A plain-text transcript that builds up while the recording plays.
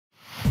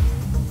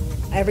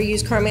Every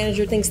used car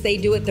manager thinks they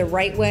do it the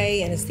right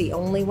way and it's the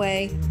only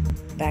way.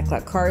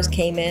 BacklotCars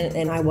came in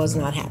and I was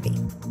not happy.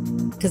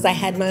 Because I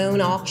had my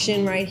own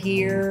auction right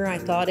here. I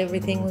thought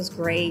everything was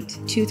great.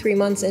 2-3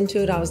 months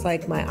into it, I was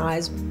like, my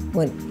eyes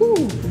went, whoo,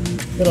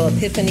 little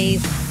epiphany.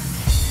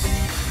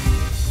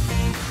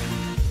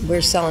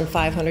 We're selling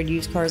 500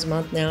 used cars a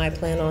month now. I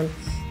plan on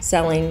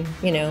selling,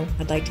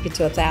 I'd like to get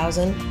to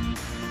 1,000.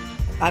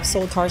 I've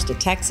sold cars to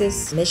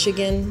Texas,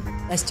 Michigan.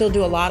 I still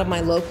do a lot of my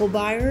local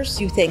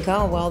buyers. You think,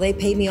 oh, well, they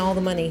paid me all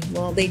the money.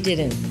 Well, they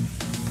didn't.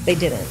 They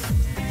didn't.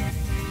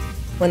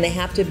 When they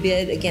have to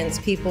bid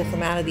against people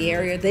from out of the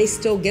area, they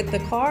still get the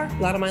car.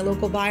 A lot of my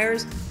local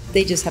buyers,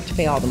 they just have to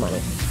pay all the money.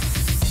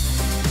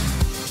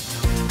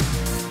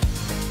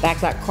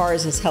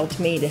 BacklotCars has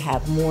helped me to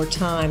have more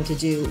time to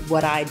do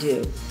what I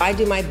do. I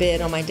do my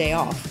bid on my day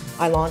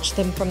off. I launch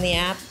them from the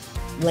app,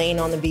 laying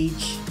on the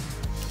beach,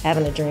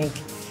 having a drink.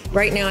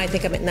 Right now, I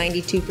think I'm at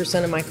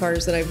 92% of my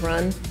cars that I've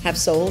run have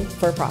sold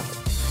for a profit.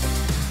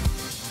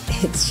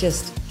 It's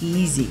just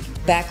easy.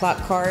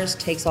 BacklotCars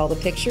takes all the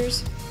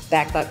pictures.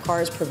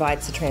 BacklotCars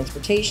provides the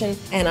transportation,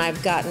 and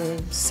I've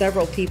gotten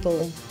several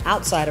people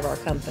outside of our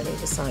company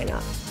to sign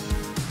up.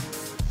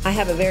 I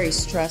have a very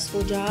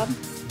stressful job,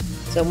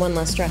 so one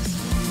less stress.